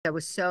I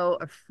was so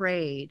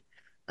afraid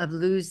of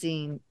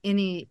losing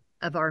any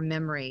of our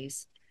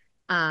memories.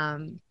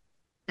 And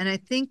I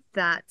think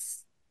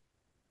that's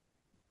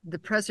the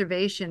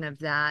preservation of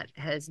that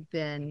has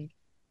been,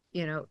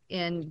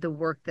 in the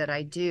work that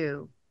I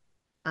do.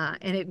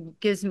 And it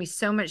gives me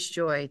so much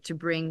joy to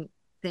bring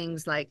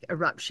things like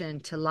Eruption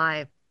to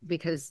life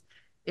because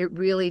it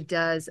really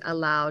does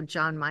allow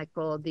John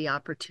Michael the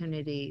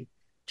opportunity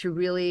to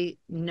really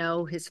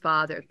know his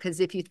father. Because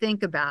if you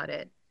think about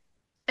it,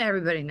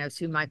 everybody knows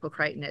who Michael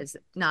Crichton is,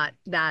 not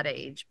that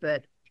age,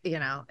 but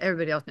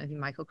everybody else knows who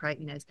Michael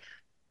Crichton is.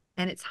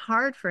 And it's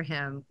hard for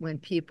him when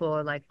people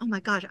are like, oh my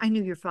gosh, I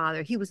knew your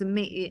father. He was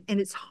amazing. And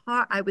it's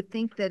hard. I would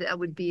think that it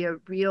would be a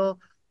real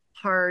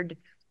hard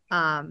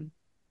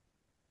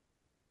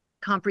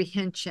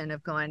comprehension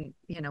of going,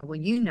 well,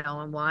 him,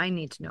 well, I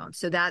need to know him.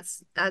 So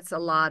that's a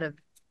lot of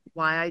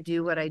why I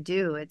do what I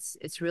do.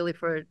 It's really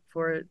for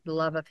the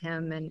love of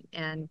him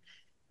and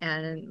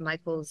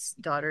Michael's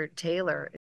daughter Taylor.